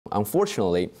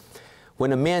Unfortunately,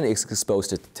 when a man is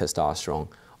exposed to testosterone,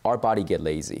 our body get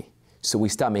lazy. So we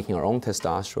start making our own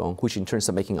testosterone, which in turn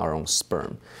start making our own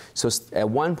sperm. So at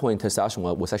one point,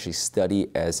 testosterone was actually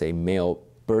studied as a male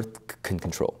birth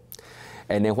control.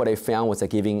 And then what I found was that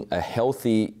giving a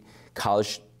healthy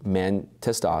college man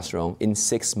testosterone, in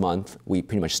 6 months, we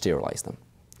pretty much sterilized them.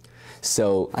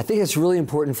 So I think it's really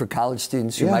important for college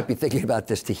students who might be thinking about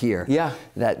this to hear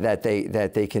that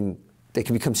they can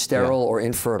become sterile or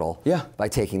infertile by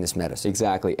taking this medicine.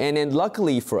 Exactly. And then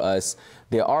luckily for us,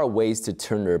 there are ways to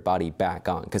turn their body back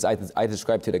on. Because I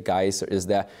describe to the guys is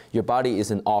that your body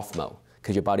is in off mode,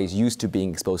 because your body is used to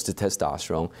being exposed to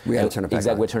testosterone. We got to turn it back on.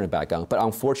 Exactly, we turn it back on. But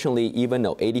unfortunately, even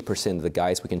though 80% of the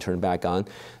guys we can turn back on,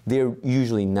 they're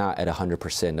usually not at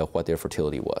 100% of what their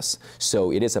fertility was.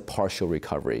 So it is a partial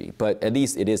recovery, but at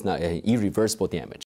least it is not an irreversible damage.